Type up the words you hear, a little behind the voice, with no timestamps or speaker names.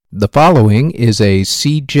The following is a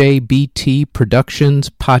CJBT Productions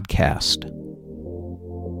podcast.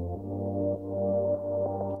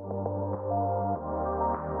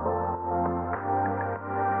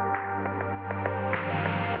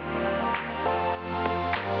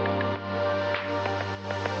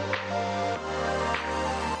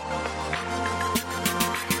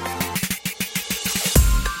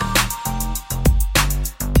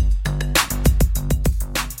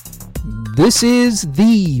 This is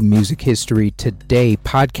the Music History Today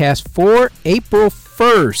podcast for April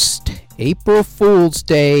 1st, April Fool's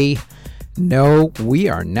Day. No, we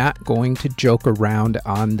are not going to joke around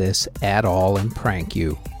on this at all and prank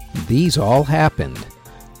you. These all happened.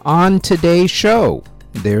 On today's show,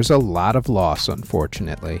 there's a lot of loss,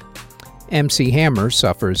 unfortunately. MC Hammer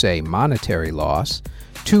suffers a monetary loss,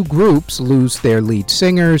 2 groups lose their lead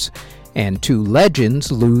singers, and 2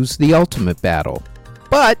 legends lose the ultimate battle.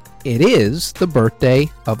 But it is the birthday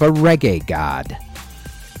of a reggae god.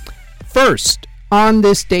 First, on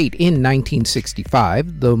this date in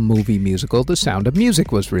 1965, the movie musical The Sound of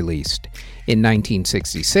Music was released. In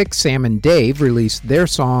 1966, Sam and Dave released their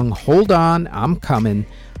song Hold On, I'm Comin'.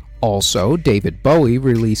 Also, David Bowie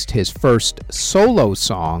released his first solo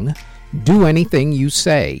song, Do Anything You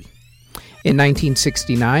Say. In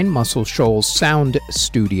 1969, Muscle Shoals Sound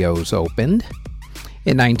Studios opened.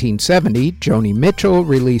 In 1970, Joni Mitchell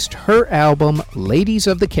released her album Ladies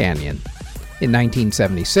of the Canyon. In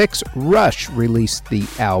 1976, Rush released the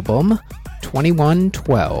album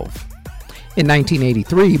 2112. In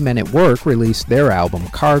 1983, Men at Work released their album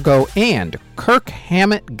Cargo, and Kirk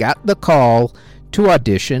Hammett got the call to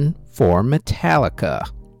audition for Metallica.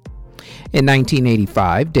 In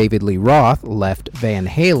 1985, David Lee Roth left Van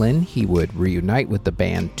Halen. He would reunite with the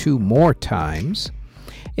band 2 more times.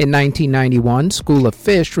 In 1991, School of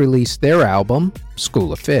Fish released their album,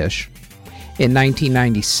 School of Fish. In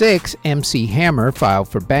 1996, MC Hammer filed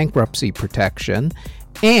for bankruptcy protection,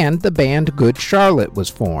 and the band Good Charlotte was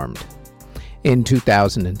formed. In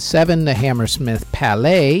 2007, the Hammersmith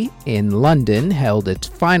Palais in London held its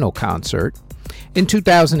final concert. In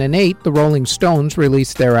 2008, the Rolling Stones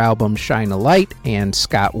released their album Shine a Light, and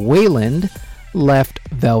Scott Weiland left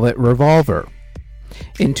Velvet Revolver.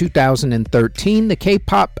 In 2013, the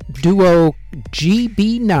K-pop duo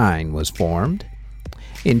GB9 was formed.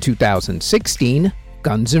 In 2016,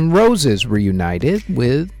 Guns N' Roses reunited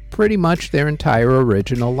with pretty much their entire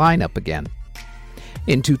original lineup again.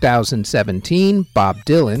 In 2017, Bob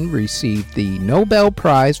Dylan received the Nobel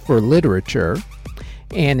Prize for Literature.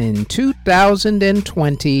 And in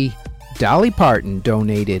 2020, Dolly Parton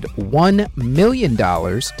donated $1 million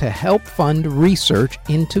to help fund research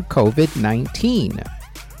into COVID-19.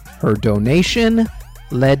 Her donation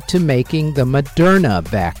led to making the Moderna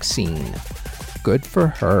vaccine. Good for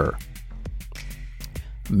her.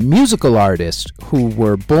 Musical artists who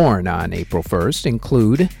were born on April 1st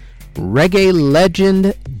include reggae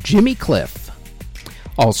legend Jimmy Cliff,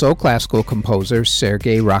 also classical composer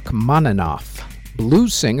Sergei Rachmaninoff,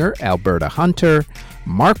 blues singer Alberta Hunter,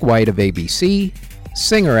 Mark White of ABC,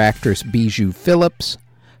 singer-actress Bijou Phillips,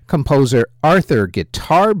 composer Arthur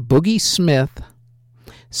Guitar Boogie Smith,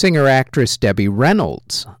 singer-actress Debbie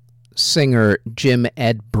Reynolds, singer Jim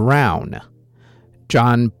Ed Brown,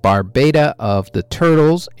 John Barbada of the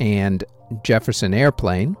Turtles and Jefferson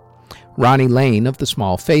Airplane, Ronnie Lane of the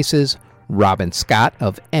Small Faces, Robin Scott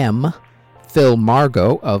of M, Phil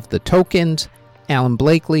Margo of the Tokens, Alan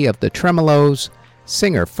Blakely of the Tremolos,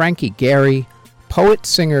 singer Frankie Gary,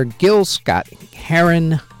 poet-singer Gil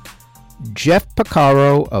Scott-Heron, Jeff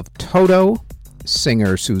Porcaro of Toto,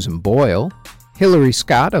 singer Susan Boyle, Hillary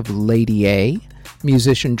Scott of Lady A,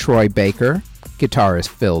 musician Troy Baker, guitarist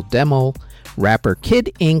Phil Demmel, rapper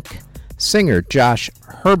Kid Ink, singer Josh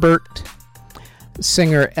Herbert,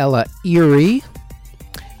 singer Ella Erie,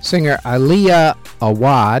 singer Aliyah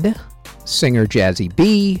Awad, singer Jazzy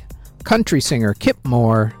B, country singer Kip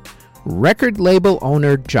Moore, record label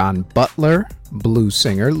owner John Butler, blues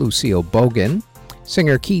singer Lucille Bogan,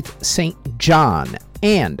 singer Keith St. John,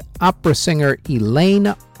 and opera singer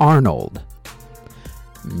Elaine Arnold.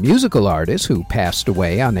 Musical artists who passed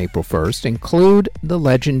away on April 1st include the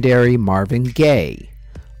legendary Marvin Gaye,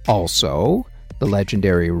 also the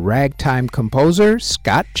legendary ragtime composer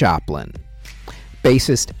Scott Joplin,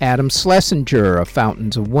 bassist Adam Schlesinger of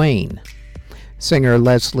Fountains of Wayne, singer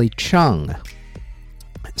Leslie Chung,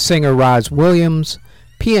 singer Roz Williams,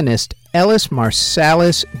 pianist Ellis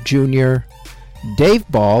Marsalis Jr., Dave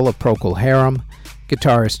Ball of Procol Harum,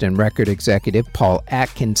 guitarist and record executive Paul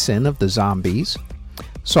Atkinson of the Zombies,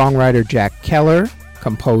 songwriter Jack Keller,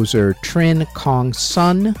 composer Trin Kong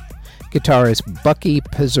Sun, guitarist Bucky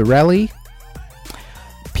Pizzarelli,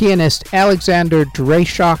 pianist Alexander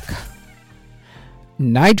Dreyshock,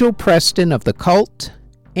 Nigel Preston of The Cult,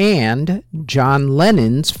 and John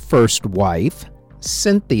Lennon's first wife,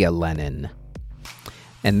 Cynthia Lennon.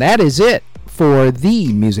 And that is it for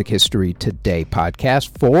the Music History Today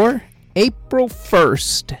podcast for April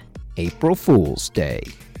 1st, April Fool's Day.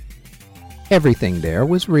 Everything there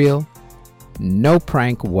was real, no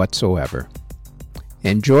prank whatsoever.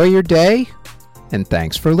 Enjoy your day, and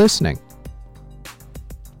thanks for listening.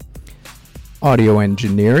 Audio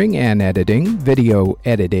engineering and editing, video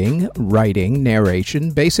editing, writing,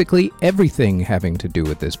 narration, basically everything having to do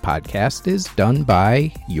with this podcast is done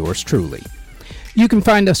by yours truly. You can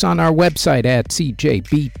find us on our website at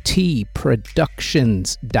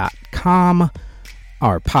cjbtproductions.com.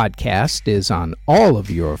 Our podcast is on all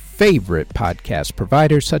of your favorite podcast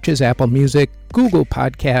providers such as Apple Music, Google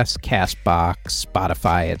Podcasts, CastBox,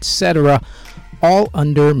 Spotify, etc., all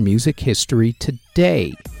under Music History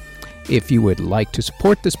Today. If you would like to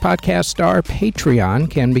support this podcast, our Patreon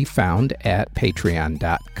can be found at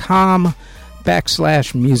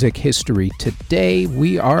patreon.com/Music History Today.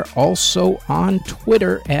 We are also on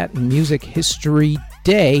Twitter at Music History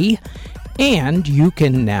Day, and you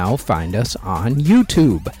can now find us on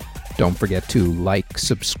YouTube. Don't forget to like,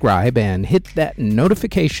 subscribe, and hit that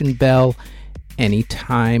notification bell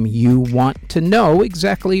anytime you want to know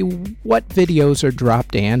exactly what videos are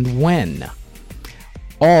dropped and when.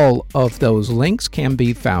 All of those links can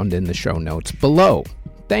be found in the show notes below.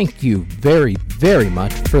 Thank you very, very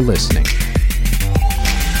much for listening.